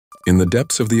In the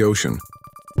depths of the ocean,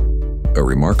 a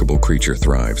remarkable creature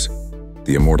thrives,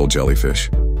 the immortal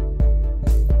jellyfish.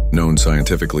 Known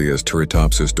scientifically as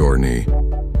Turritopsis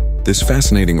dohrnii, this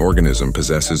fascinating organism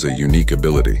possesses a unique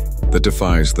ability that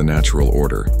defies the natural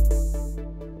order.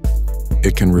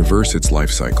 It can reverse its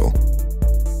life cycle,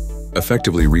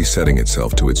 effectively resetting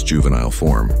itself to its juvenile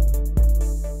form.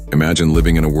 Imagine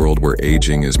living in a world where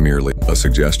aging is merely a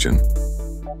suggestion,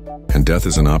 and death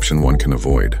is an option one can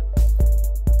avoid.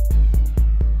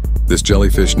 This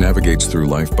jellyfish navigates through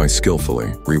life by skillfully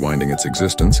rewinding its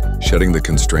existence, shedding the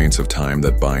constraints of time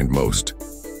that bind most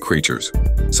creatures.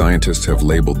 Scientists have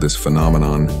labeled this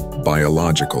phenomenon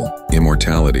biological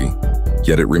immortality,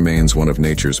 yet it remains one of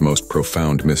nature's most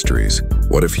profound mysteries.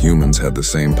 What if humans had the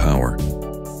same power?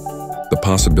 The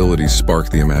possibilities spark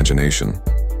the imagination,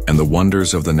 and the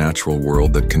wonders of the natural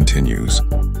world that continues.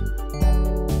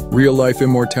 Real-life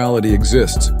immortality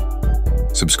exists.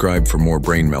 Subscribe for more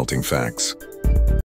brain-melting facts.